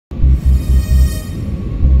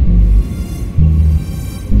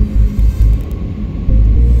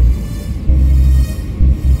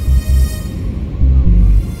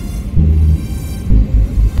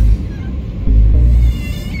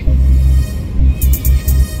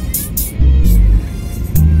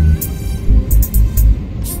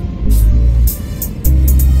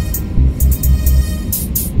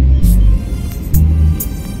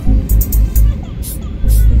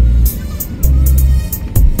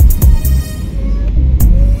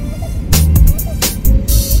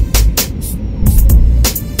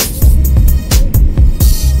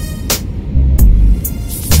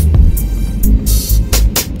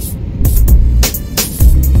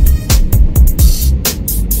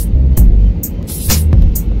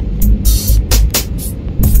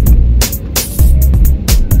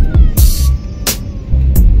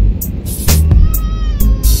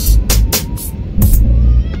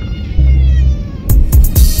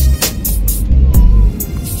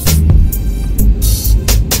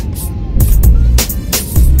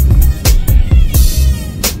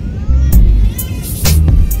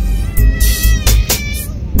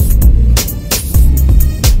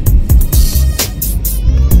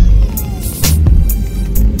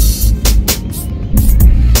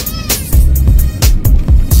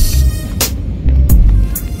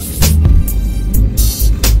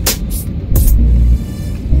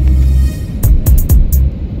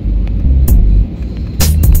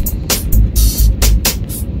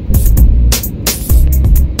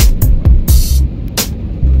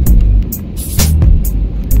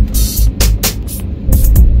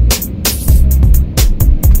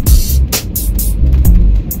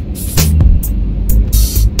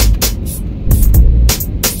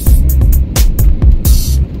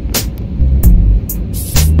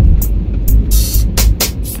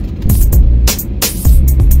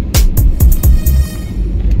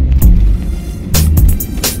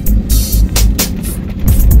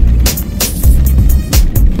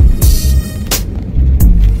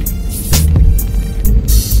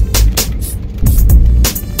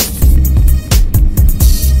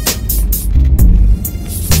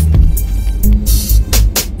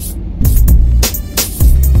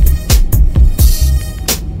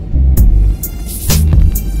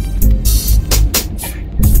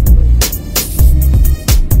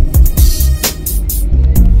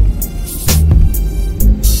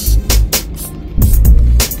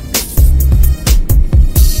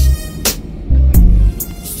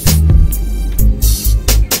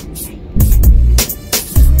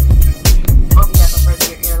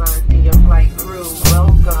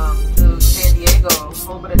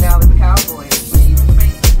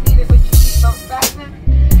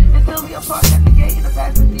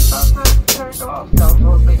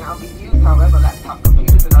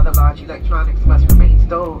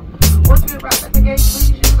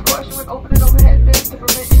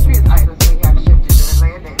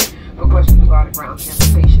ground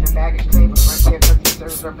transportation and baggage claim. A Frontier Customer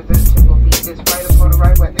Service representative will meet this right upon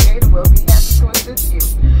arrival at the gate and will be happy to assist you.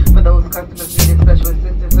 For those customers needing special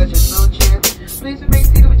assistance such as wheelchairs, please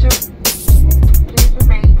remain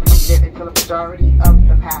seated until a majority